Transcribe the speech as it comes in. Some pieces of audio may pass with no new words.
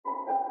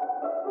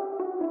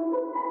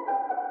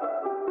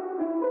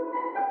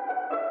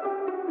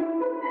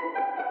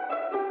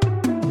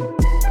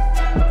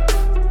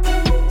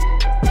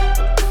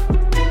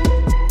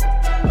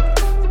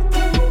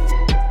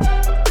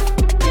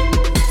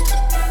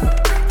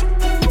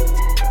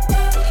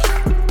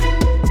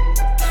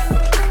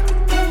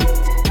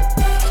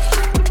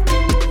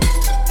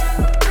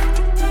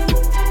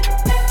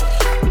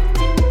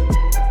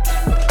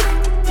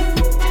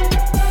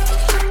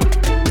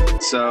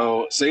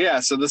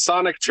So the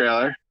Sonic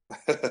trailer.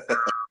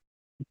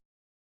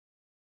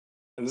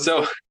 And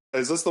So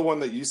is this the one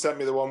that you sent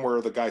me? The one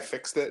where the guy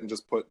fixed it and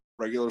just put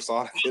regular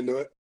Sonic into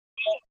it?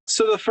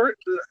 the first,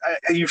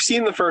 you've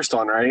seen the first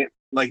one, right?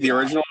 Like the Yeah,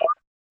 original.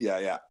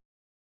 yeah.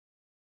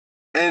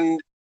 And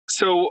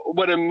so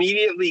what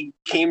immediately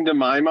came to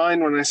my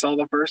mind when I saw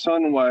the first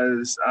one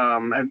was,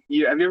 have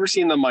you ever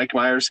seen the Mike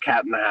Myers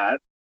Cat in the Hat?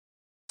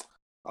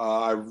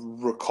 I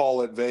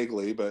recall it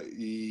vaguely, but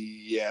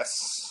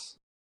yes.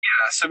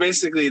 So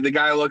basically, the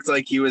guy looked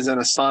like he was in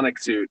a Sonic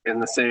suit in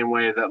the same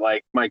way that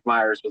like Mike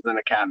Myers was in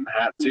a Cat in the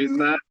Hat suit.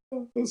 And that,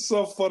 It's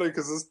so funny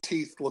because his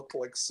teeth looked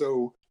like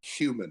so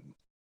human.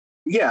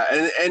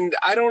 yeah, and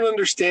I don't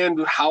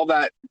understand how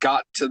that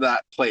got to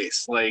that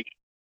place.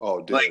 Oh,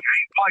 Like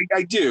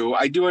dude.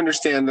 I do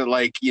understand that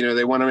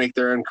they want to make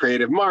their own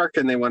creative mark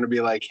and they want to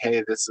be like,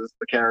 hey, this is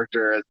the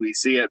character as we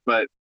see it,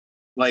 but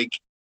like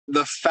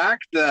the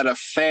fact that a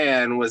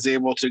fan was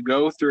able to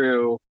go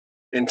through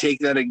and take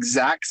that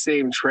exact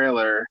same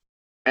trailer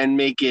and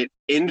make it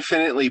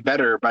infinitely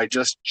better by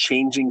just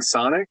changing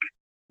Sonic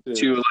to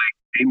Dude. like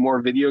a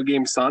more video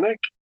game Sonic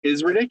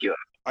is I, ridiculous.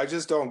 I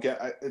just don't get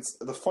it's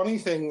the funny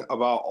thing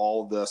about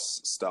all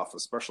this stuff,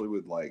 especially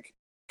with like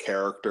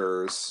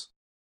characters.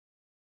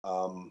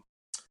 Um,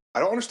 I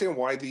don't understand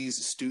why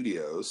these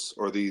studios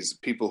or these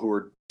people who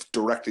are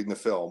directing the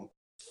film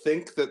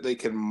think that they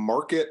can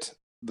market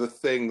the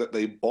thing that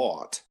they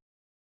bought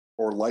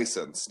or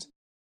licensed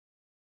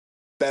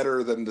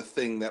better than the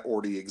thing that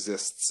already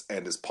exists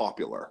and is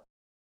popular.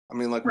 I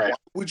mean, like, Right. why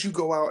would you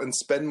go out and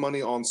spend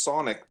money on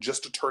Sonic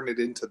just to turn it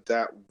into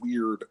that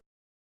weird?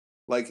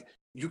 Like,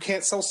 you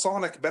can't sell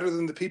Sonic better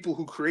than the people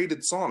who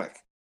created Sonic.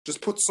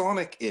 Just put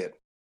Sonic in.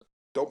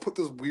 Don't put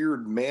this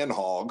weird man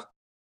hog,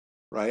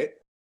 right?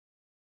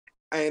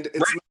 And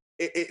Right.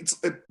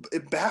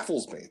 it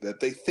baffles me that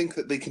they think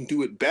that they can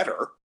do it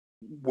better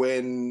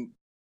when,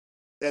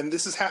 and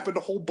this has happened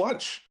a whole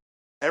bunch.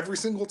 Every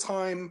single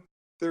time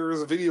there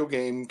is a video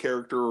game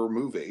character or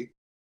movie,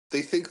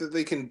 they think that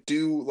they can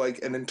do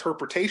like an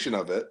interpretation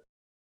of it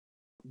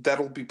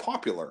that'll be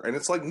popular, and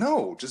it's like,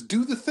 no, just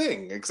do the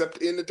thing, except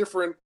in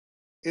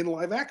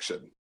live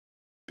action,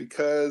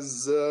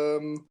 because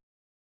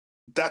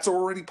that's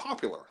already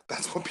popular.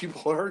 That's what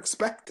people are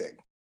expecting.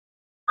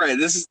 Right.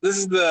 This is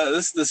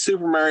the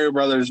Super Mario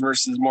Brothers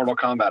versus Mortal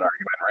Kombat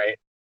argument, right?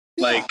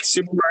 Yeah, Like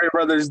Super Mario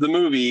Brothers the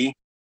movie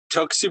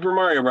took Super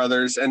Mario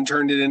Brothers and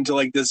turned it into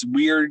like this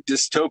weird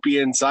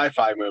dystopian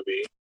sci-fi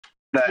movie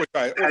that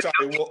had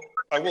which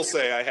I will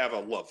say I have a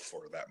love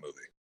for that movie.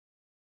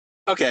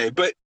 okay,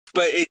 but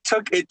it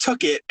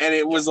took it and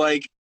it was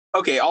like,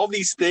 okay, all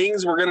these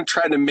things we're gonna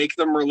try to make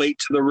them relate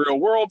to the real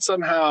world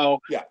somehow.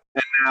 Yeah,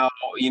 And now,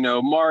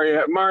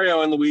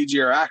 Mario and Luigi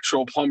are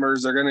actual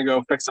plumbers. They're gonna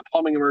go fix a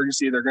plumbing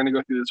emergency. They're gonna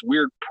go through this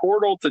weird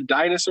portal to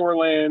Dinosaur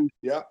Land.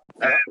 yeah,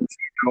 And,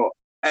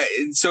 yeah,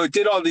 so it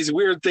did all these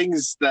weird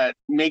things that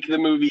make the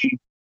movie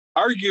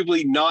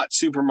arguably not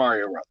Super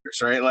Mario Brothers,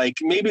 right? Like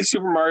maybe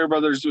Super Mario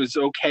Brothers was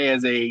okay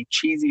as a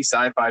cheesy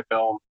sci-fi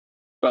film,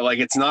 but like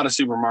it's not a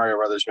Super Mario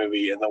Brothers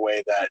movie in the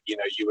way that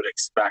you would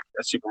expect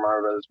a Super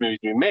Mario Brothers movie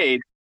to be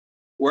made.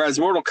 Whereas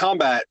Mortal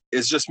Kombat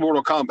is just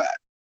Mortal Kombat.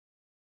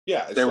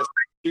 yeah. It's They were just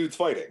dudes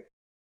fighting.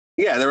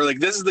 Yeah, they were like,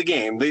 this is the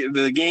game.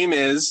 The game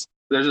is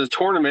there's a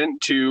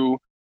tournament to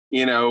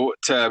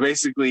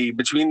basically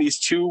between these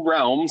two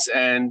realms,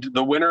 and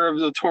the winner of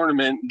the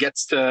tournament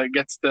gets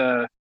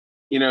to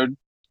you know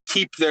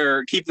keep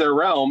their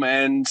realm.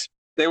 And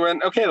they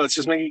went, okay, let's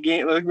just make a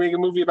game, let's make a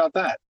movie about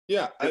that.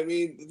 Yeah, I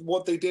mean,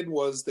 what they did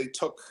was they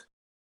took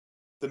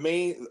the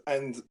main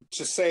and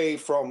to say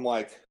from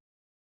like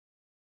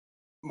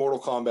Mortal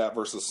Kombat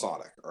versus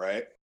Sonic,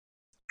 right?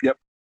 Yep.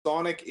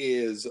 Sonic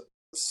is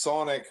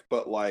Sonic,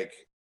 but like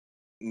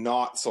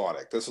not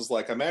Sonic. This is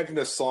like imagine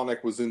if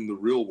Sonic was in the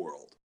real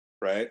world,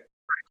 right?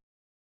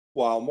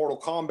 While Mortal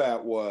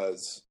Kombat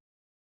was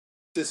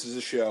this is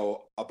a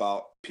show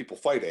about people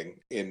fighting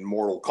in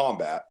Mortal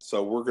Kombat,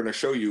 so we're going to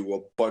show you a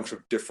bunch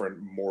of different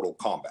Mortal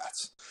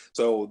Kombats.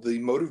 So the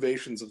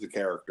motivations of the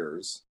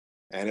characters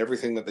and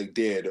everything that they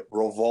did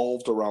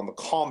revolved around the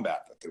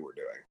combat that they were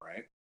doing,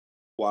 right?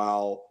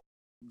 While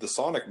the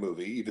Sonic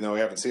movie, even though we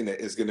haven't seen it,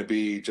 is going to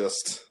be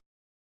just,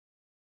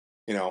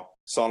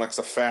 Sonic's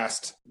a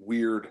fast,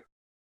 weird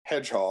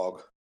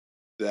hedgehog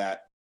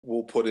that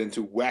will put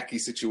into wacky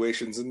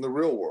situations in the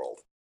real world.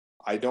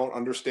 I don't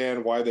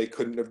understand why they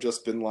couldn't have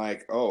just been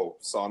like, oh,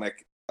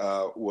 Sonic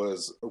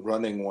was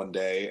running one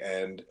day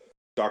and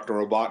Dr.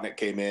 Robotnik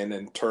came in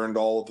and turned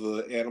all of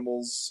the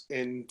animals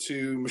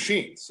into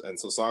machines. And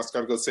so Sonic's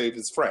got to go save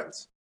his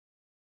friends.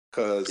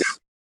 Because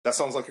that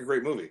sounds like a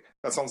great movie.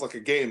 That sounds like a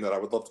game that I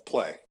would love to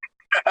play.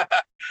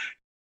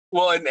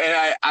 Well, and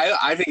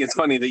I think it's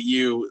funny that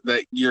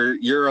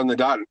you're on the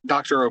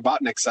Doctor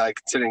Robotnik side,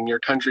 considering your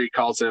country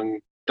calls him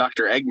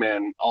Doctor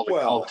Eggman all the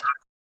Well, time.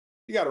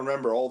 you got to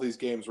remember, all these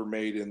games were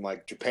made in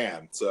like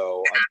Japan.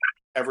 So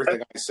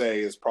everything I say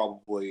is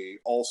probably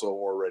also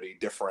already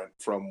different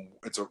from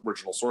its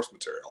original source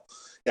material.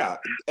 Yeah,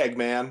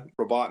 Eggman,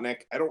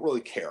 Robotnik, I don't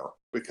really care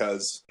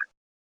because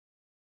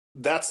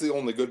that's the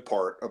only good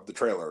part of the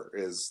trailer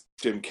is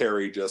Jim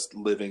Carrey just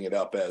living it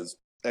up as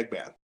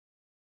Eggman.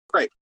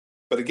 Right.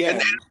 But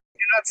again,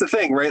 And that's the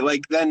thing, right?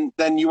 Like then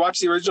you watch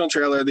the original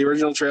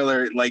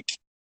trailer, like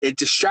it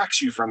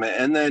distracts you from it.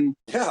 And then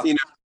yeah, you know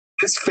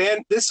this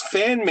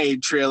fan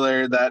made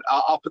trailer that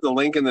I'll put the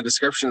link in the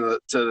description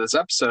to this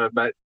episode,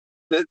 but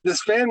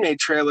this fan made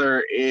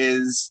trailer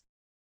is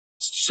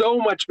so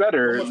much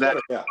better that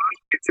yeah. I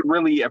get to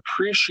really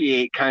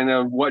appreciate kind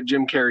of what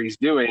Jim Carrey's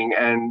doing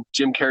and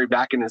Jim Carrey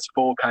back in his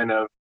full kind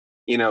of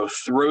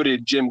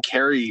throated Jim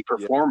Carrey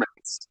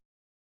performance.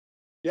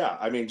 Yeah,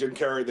 I mean Jim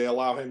Carrey, they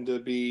allow him to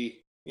be,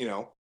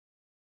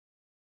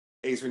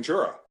 Ace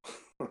Ventura.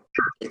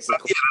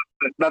 Basically.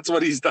 Yeah, that's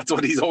what he's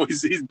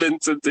been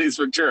since Ace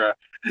Ventura.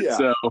 Yeah.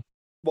 So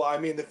well, I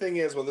mean the thing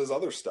is with his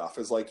other stuff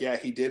is like, yeah,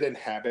 he did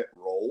inhabit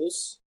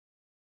roles,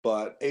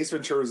 but Ace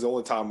Ventura is the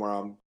only time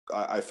where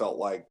I felt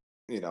like,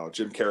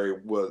 Jim Carrey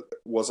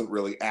wasn't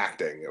really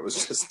acting. It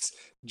was just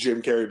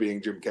Jim Carrey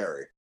being Jim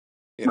Carrey.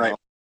 Right.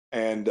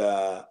 And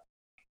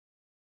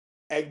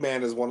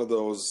Eggman is one of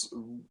those,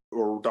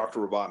 or Dr.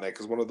 Robotnik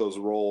is one of those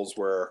roles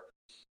where,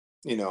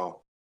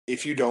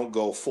 if you don't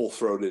go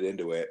full-throated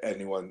into it,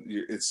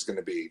 it's going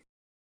to be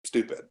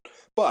stupid.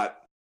 But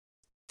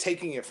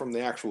taking it from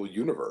the actual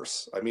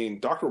universe, I mean,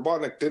 Dr.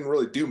 Robotnik didn't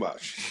really do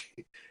much.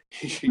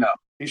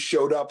 He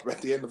showed up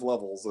at the end of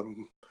levels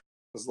and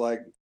was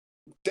like,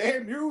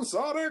 "Damn you,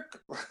 Sonic!"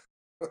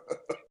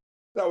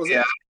 That was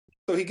it.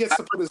 So he gets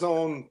to put his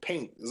own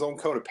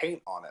coat of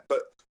paint on it.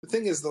 But the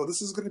thing is, though,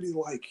 this is going to be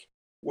like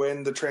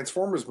when the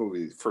Transformers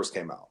movie first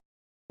came out,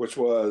 which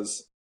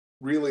was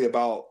really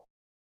about,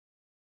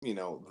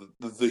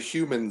 the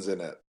humans in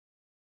it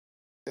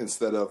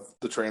instead of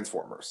the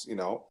Transformers.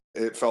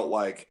 It felt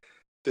like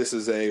this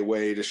is a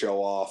way to show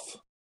off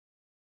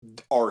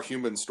our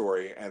human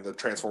story, and the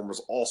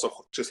Transformers also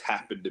just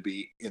happened to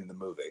be in the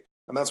movie.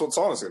 And that's what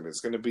Sonic's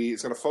going to be.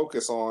 It's going to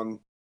focus on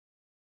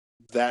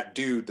that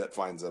dude that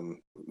finds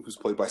him, who's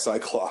played by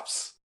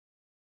Cyclops.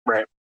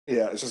 Right.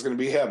 Yeah, it's just going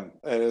to be him.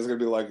 And it's going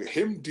to be like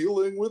him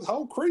dealing with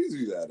how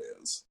crazy that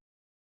is.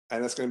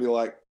 And it's going to be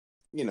like,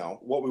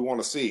 what we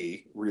want to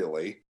see,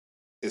 really,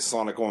 is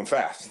Sonic going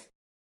fast.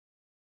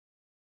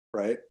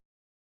 Right?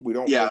 We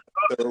don't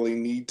necessarily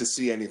need to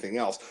see anything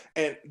else.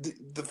 And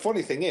the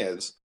funny thing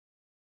is,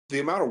 the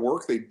amount of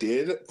work they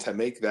did to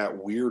make that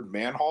weird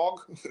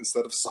man-hog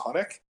instead of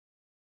Sonic,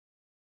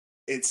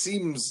 it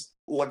seems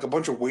like a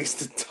bunch of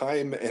wasted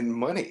time and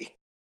money.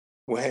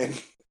 When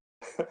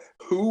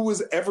who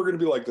was ever going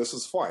to be like, this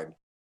is fine?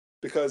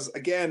 Because,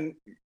 again,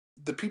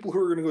 the people who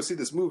are going to go see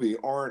this movie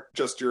aren't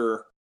just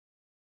the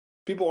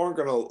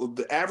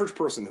average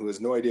person who has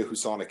no idea who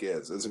Sonic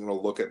isn't going to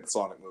look at the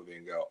Sonic movie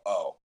and go,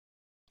 oh,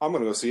 I'm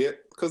going to go see it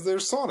because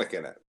there's Sonic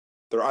in it.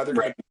 They're either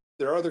going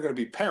to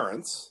be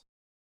parents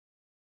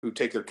who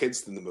take their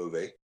kids to the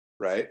movie,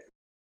 right?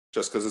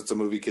 Just because it's a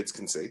movie kids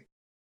can see.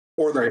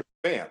 Or they're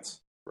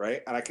fans,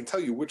 right? And I can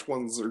tell you which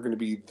ones are going to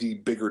be the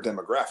bigger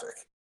demographic.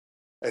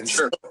 And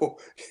so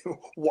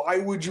why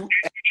would you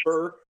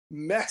ever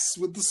mess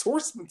with the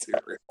source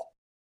material?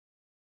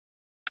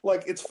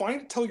 Like, it's fine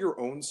to tell your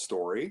own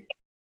story,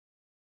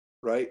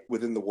 right,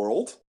 within the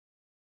world,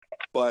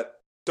 but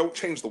don't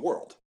change the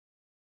world.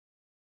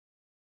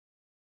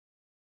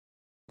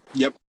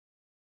 Yep.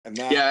 And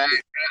I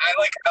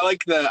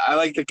like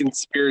the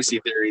conspiracy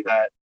theory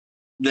that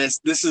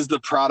this is the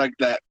product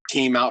that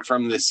came out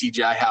from the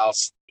CGI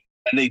house,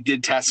 and they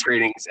did test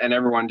screenings, and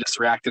everyone just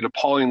reacted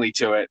appallingly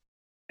to it.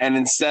 And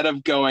instead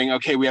of going,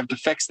 okay, we have to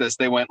fix this,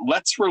 they went,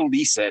 let's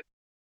release it.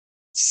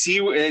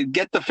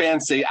 Get the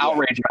fans to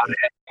outrage about it.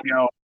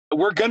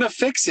 We're gonna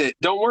fix it.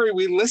 Don't worry,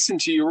 we listened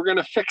to you. We're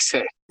gonna fix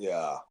it.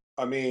 Yeah,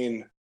 I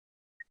mean,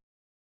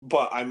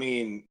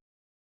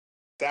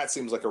 that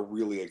seems like a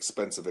really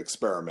expensive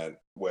experiment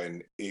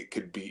when it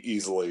could be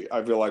easily.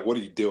 I feel like, what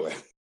are you doing?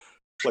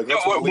 Like,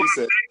 let's release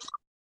it.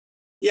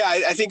 Yeah,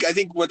 I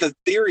think what the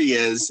theory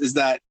is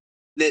that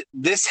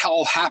this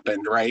all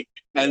happened, right?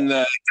 And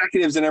the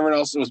executives and everyone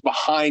else was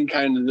behind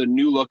kind of the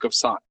new look of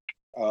Sonic,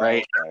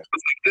 right? Okay. Like,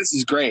 this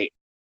is great.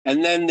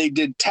 And then they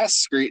did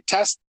test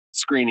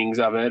screenings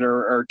of it,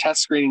 or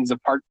test screenings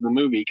of parts of the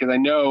movie, because I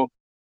know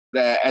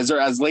that as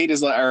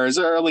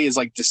early as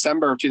like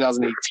December of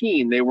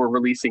 2018, they were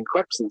releasing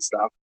clips and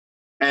stuff,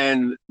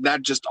 and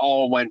that just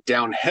all went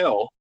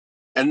downhill.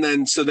 And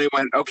then so they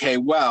went, okay,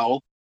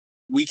 well,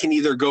 we can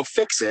either go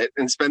fix it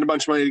and spend a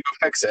bunch of money to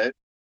go fix it.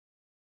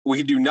 We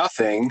could do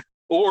nothing,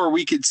 or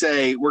we could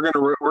say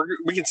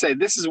we can say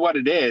this is what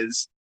it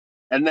is,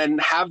 and then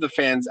have the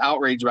fans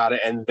outrage about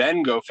it, and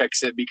then go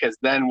fix it, because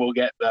then we'll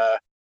get the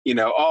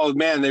oh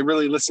man, they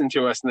really listened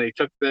to us and they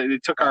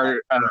took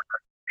our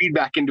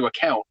feedback into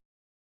account.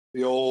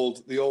 The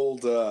old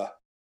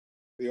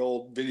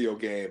video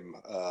game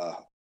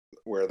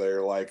where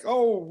they're like,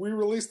 oh, we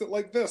released it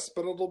like this,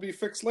 but it'll be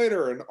fixed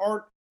later, and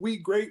aren't we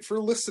great for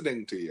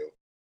listening to you?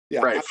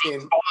 Yeah, right. I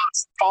mean,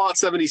 Fallout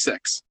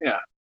 76. Yeah.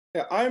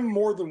 Yeah, I'm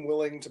more than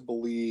willing to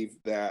believe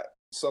that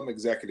some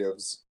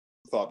executives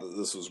thought that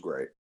this was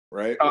great,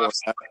 right?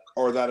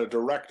 Or that a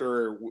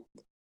director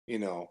you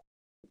know,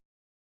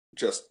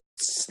 just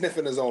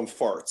sniffing his own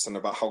farts and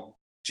about how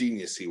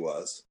genius he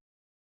was,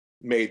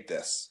 made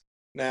this.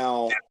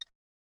 Now,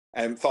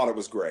 and thought it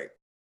was great.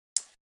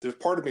 There's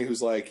part of me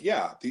who's like,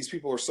 yeah, these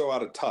people are so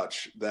out of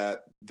touch that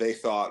they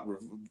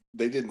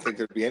didn't think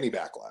there'd be any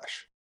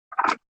backlash.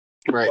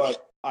 Right.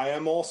 But I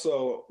am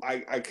also,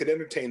 I could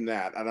entertain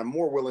that, and I'm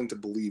more willing to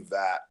believe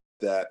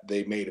that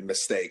they made a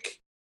mistake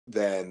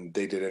than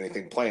they did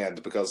anything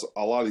planned, because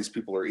a lot of these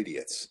people are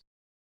idiots.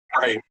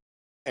 Right.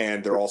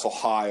 And they're also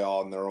high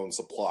on their own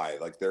supply,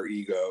 like their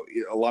ego.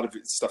 A lot of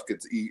stuff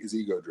is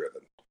ego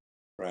driven,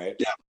 right?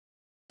 Yeah.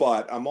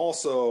 But I'm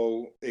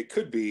also, it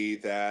could be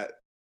that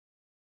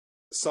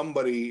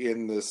somebody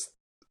in this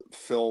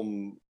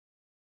film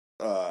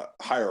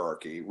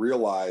hierarchy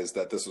realized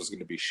that this was going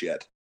to be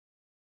shit,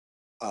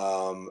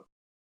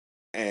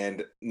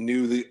 and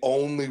knew the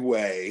only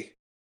way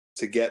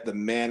to get the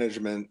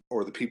management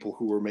or the people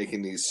who were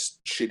making these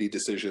shitty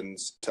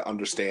decisions to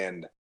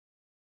understand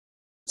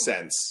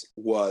sense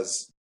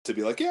was to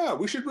be like, yeah,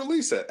 we should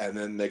release it. And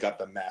then they got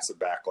the massive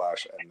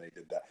backlash and they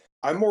did that.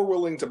 I'm more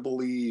willing to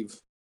believe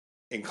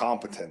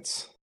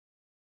incompetence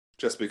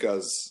just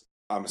because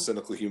I'm a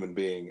cynical human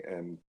being,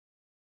 and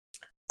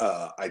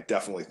I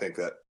definitely think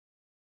that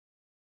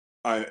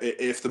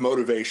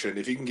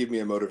if you can give me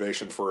a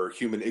motivation for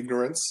human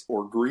ignorance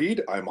or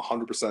greed, I'm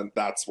 100%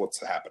 that's what's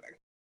happening.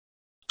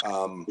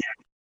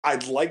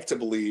 I'd like to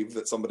believe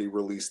that somebody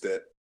released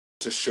it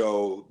to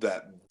show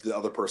that the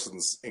other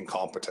person's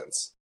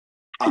incompetence.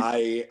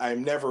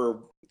 I'm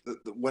never,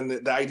 when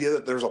the idea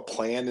that there's a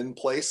plan in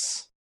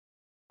place.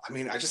 I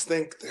mean, I just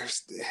think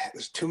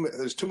there's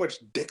too much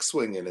dick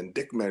swinging and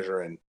dick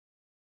measuring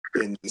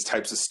in these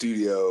types of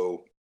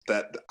studio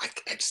that I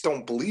just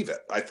don't believe it.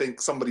 I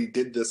think somebody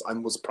did this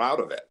and was proud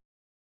of it.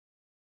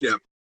 Yeah.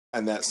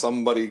 And that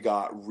somebody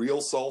got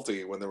real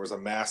salty when there was a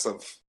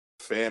massive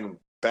fan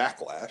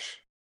backlash.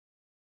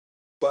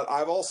 But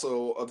I'm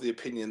also of the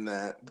opinion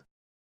that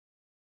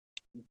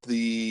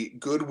the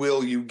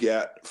goodwill you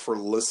get for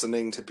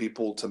listening to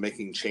people to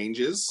making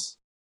changes,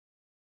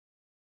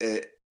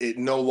 it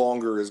no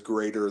longer is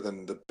greater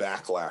than the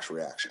backlash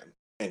reaction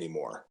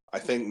anymore. I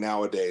think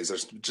nowadays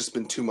there's just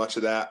been too much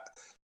of that,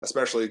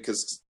 especially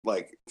because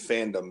like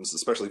fandoms,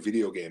 especially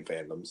video game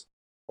fandoms,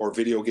 or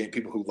video game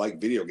people who like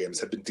video games,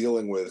 have been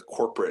dealing with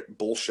corporate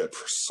bullshit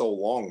for so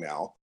long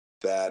now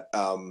that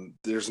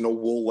there's no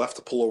wool left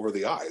to pull over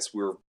the eyes.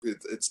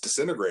 It's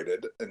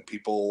disintegrated, and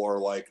people are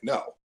like,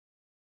 no,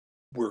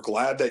 we're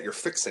glad that you're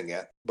fixing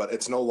it, but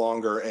it's no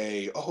longer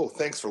oh,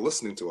 thanks for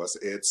listening to us.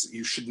 It's,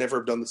 you should never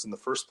have done this in the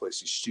first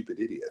place, you stupid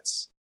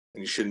idiots.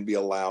 And you shouldn't be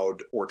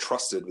allowed or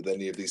trusted with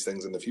any of these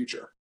things in the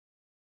future.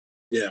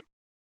 Yeah.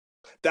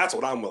 That's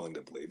what I'm willing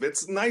to believe.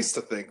 It's nice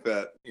to think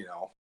that,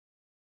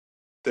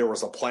 there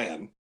was a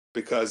plan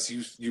because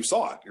you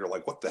saw it. You're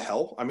like, what the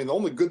hell? I mean, the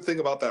only good thing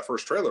about that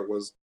first trailer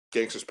was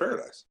Gangsta's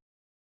Paradise.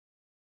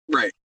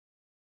 Right.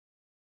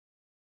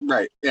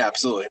 Right. Yeah,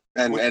 absolutely.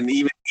 And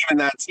even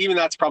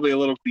that's probably a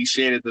little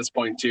cliched at this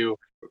point too.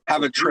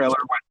 Have a trailer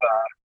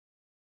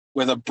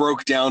with a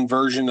broke down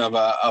version of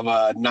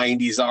a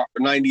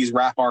 90s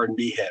rap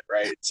R&B hit,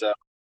 right? So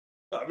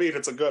I mean,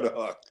 it's a good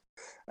hook.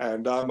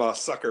 And I'm a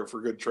sucker for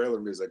good trailer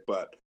music,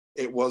 but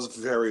it was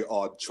very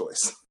odd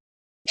choice.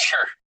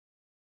 Sure.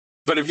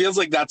 But it feels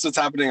like that's what's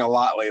happening a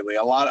lot lately.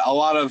 A lot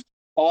of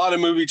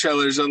movie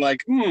trailers are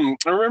like,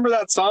 I remember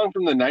that song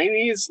from the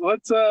 90s?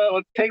 Let's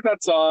take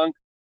that song,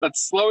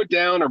 let's slow it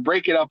down or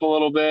break it up a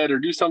little bit or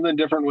do something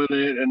different with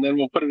it, and then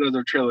we'll put it as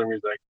our trailer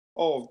music.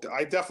 Oh,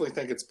 I definitely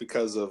think it's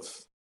because of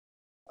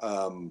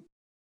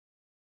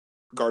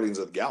Guardians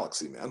of the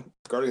Galaxy, man.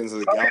 Guardians of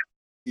the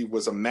Galaxy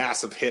was a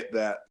massive hit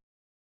that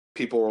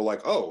people were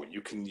like, oh, you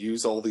can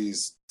use all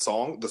these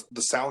songs.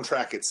 The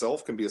soundtrack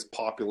itself can be as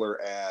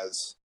popular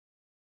as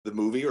the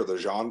movie or the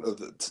genre,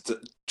 to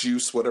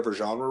juice whatever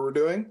genre we're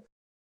doing.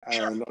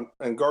 And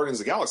Guardians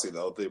of the Galaxy,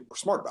 though, they were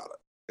smart about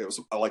it. It was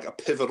like a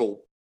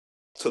pivotal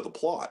to the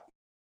plot.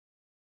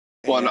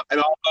 And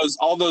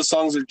all those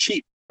songs are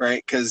cheap,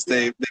 right? Because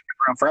they've been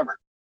around forever.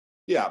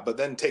 Yeah, but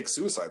then take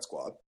Suicide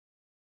Squad,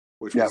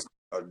 which was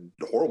a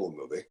horrible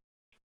movie.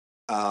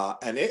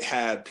 And it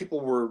had, people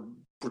were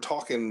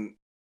talking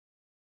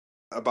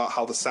about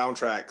how the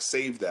soundtrack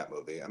saved that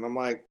movie. And I'm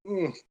like,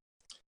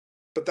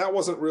 but that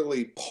wasn't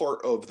really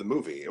part of the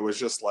movie. It was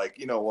just like,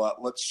 you know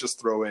what, let's just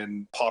throw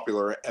in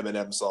popular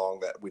Eminem song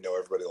that we know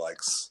everybody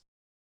likes.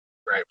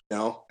 Right.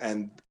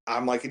 And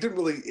I'm like,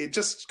 it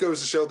just goes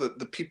to show that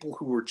the people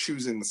who were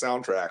choosing the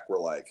soundtrack were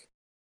like,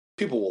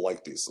 people will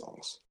like these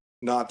songs.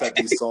 Not that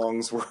these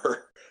songs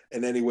were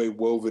in any way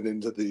woven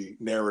into the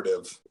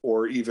narrative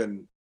or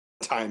even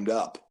timed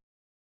up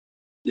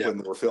when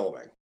they were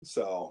filming.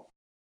 So,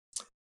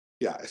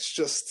 yeah, it's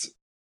just,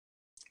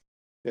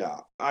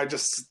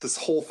 this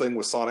whole thing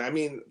with Sonic. I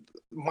mean,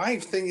 my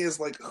thing is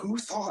like, who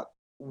thought,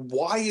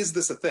 why is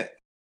this a thing?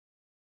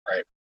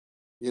 Right.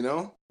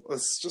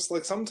 It's just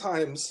like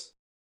sometimes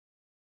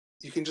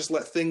you can just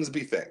let things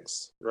be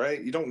things,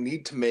 right? You don't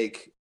need to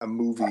make a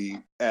movie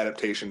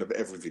adaptation of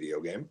every video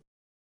game.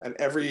 And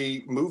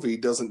every movie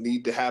doesn't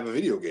need to have a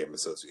video game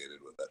associated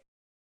with it.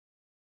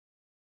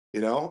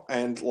 You know?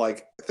 And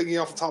like thinking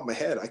off the top of my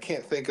head, I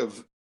can't think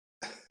of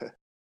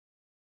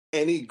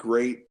any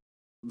great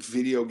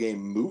video game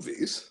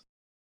movies.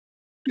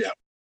 Yeah.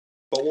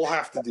 But we'll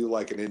have to do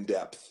like an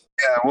in-depth.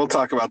 Yeah, we'll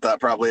talk about that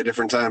probably a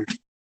different time.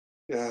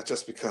 Yeah,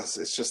 just because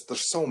it's just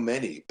there's so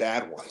many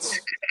bad ones.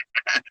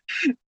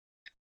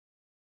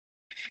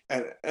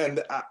 And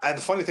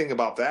the funny thing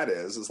about that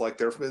is like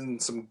there've been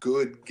some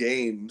good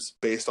games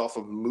based off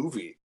of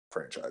movie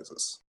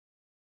franchises.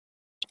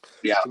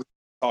 Yeah, so we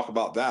can talk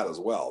about that as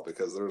well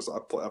because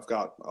I've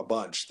got a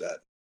bunch that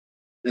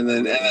and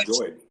then really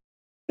enjoyed.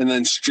 And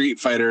then Street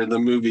Fighter, the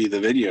movie, the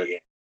video game.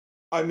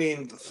 I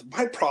mean,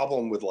 my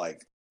problem with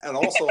like, and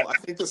also I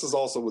think this is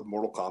also with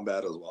Mortal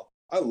Kombat as well.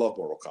 I love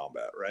Mortal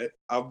Kombat, right?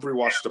 I've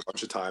rewatched it a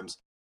bunch of times,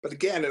 but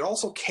again, it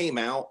also came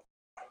out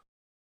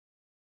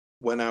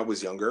when I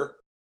was younger.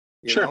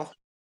 You know?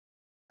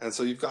 And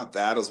so you've got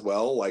that as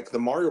well. Like the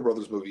Mario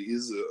Brothers movie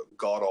is a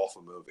god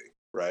awful movie,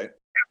 right?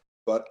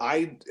 But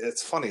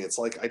it's funny. It's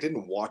like I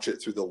didn't watch it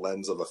through the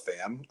lens of a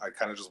fan. I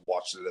kind of just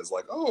watched it as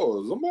like, oh,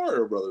 it was a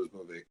Mario Brothers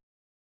movie.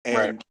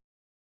 And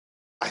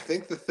I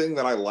think the thing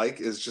that I like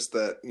is just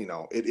that, you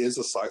know, it is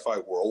a sci-fi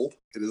world.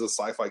 It is a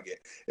sci-fi game.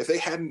 If they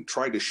hadn't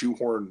tried to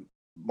shoehorn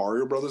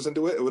Mario Brothers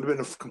into it, it would have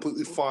been a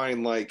completely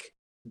fine, like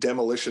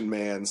Demolition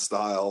Man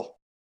style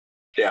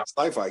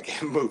sci-fi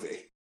game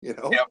movie, you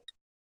know? Yep.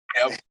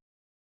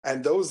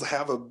 And those I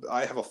have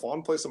a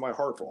fond place in my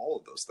heart for all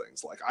of those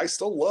things. Like I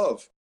still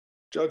love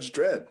Judge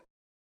Dredd.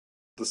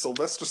 The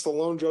Sylvester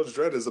Stallone Judge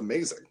Dredd is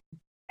amazing.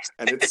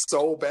 And it's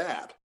so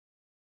bad.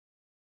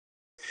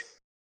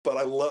 But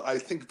I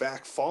think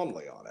back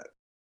fondly on it.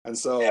 And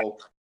so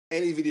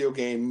any video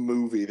game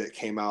movie that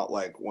came out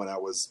like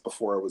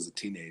before I was a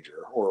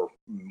teenager or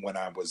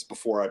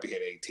before I became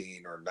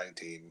 18 or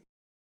 19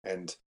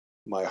 and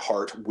my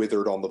heart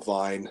withered on the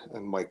vine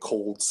and my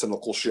cold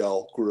cynical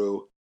shell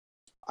grew,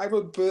 I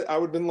would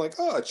have been like,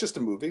 oh, it's just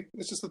a movie.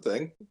 It's just a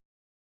thing.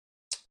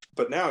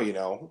 But now, you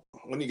know,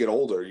 when you get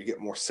older, you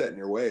get more set in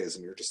your ways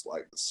and you're just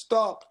like,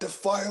 stop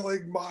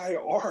defiling my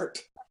art.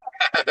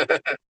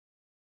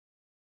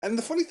 And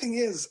the funny thing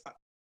is,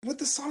 with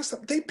the Sonic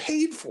stuff, they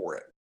paid for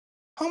it.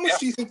 How much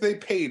do you think they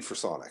paid for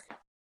Sonic?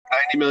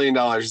 $90 million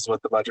is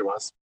what the budget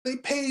was. They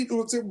paid,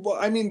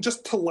 I mean,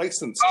 just to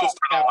license. Oh, just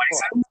for the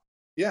license?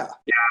 Yeah.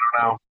 Yeah, I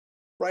don't know.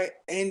 Right.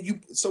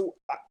 And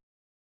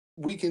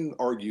we can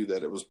argue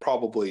that it was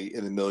probably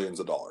in the millions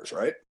of dollars,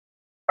 right?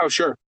 Oh,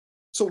 sure.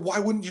 So why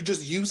wouldn't you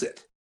just use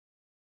it?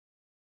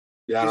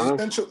 Yeah, I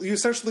don't know. You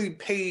essentially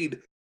paid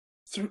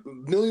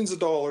millions of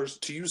dollars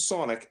to use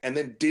Sonic and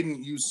then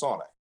didn't use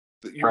Sonic.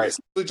 You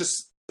essentially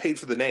just paid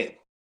for the name.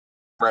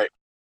 Right.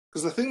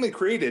 Because the thing they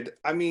created,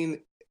 I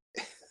mean,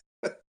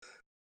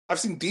 I've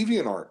seen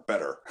DeviantArt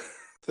better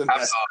than that.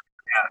 Absolutely.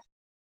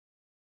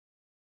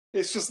 Yeah.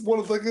 It's just one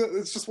of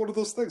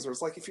those things where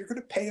it's like, if you're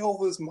going to pay all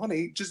this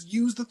money, just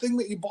use the thing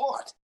that you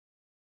bought.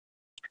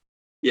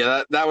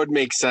 Yeah, that would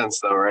make sense,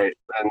 though, right?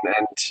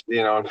 And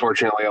you know,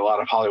 unfortunately, a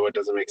lot of Hollywood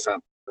doesn't make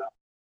sense. So.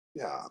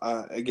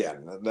 Yeah,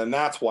 again, then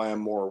that's why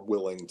I'm more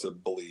willing to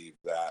believe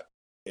that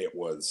it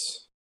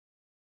was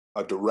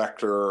a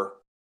director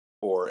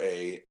or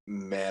a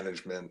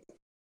management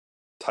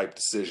type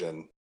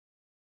decision.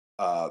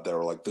 They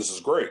were like, this is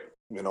great.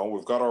 You know,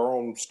 we've got our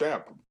own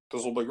stamp.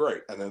 This will be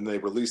great. And then they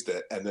released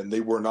it, and then they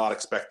were not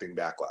expecting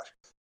backlash.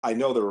 I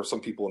know there were some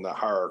people in that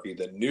hierarchy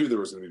that knew there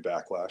was going to be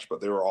backlash,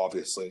 but they were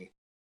obviously,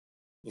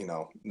 you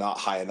know, not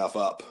high enough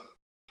up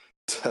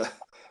to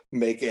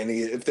make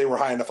any. If they were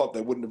high enough up,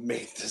 they wouldn't have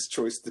made this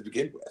choice to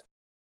begin with.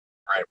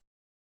 Right.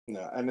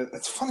 Yeah, and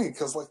it's funny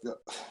because like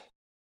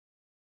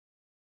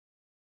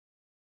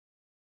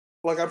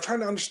I'm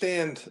trying to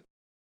understand.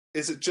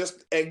 Is it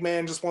just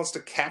Eggman just wants to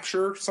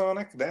capture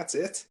Sonic? That's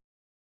it?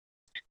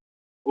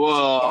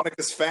 Well, Sonic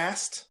is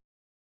fast?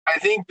 I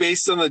think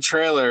based on the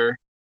trailer,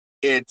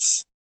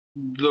 it's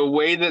the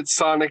way that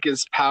Sonic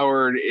is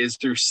powered is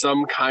through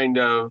some kind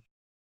of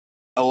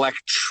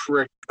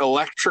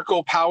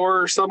electrical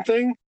power or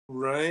something.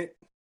 Right.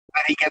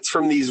 That he gets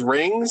from these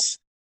rings.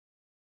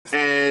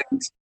 And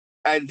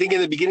I think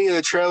in the beginning of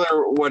the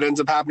trailer, what ends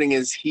up happening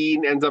is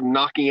he ends up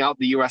knocking out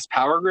the U.S.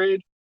 power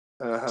grid.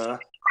 Uh-huh.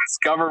 U.S.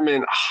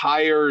 government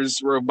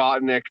hires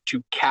Robotnik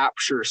to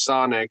capture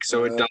Sonic,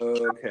 so it does.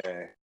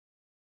 Okay.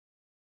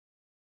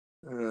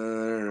 All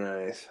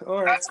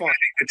right. That's what I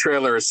think the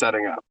trailer is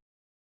setting up.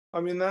 I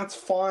mean, that's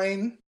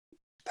fine.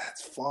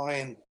 That's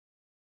fine.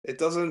 It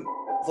doesn't,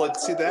 like,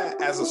 see that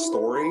as a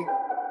story,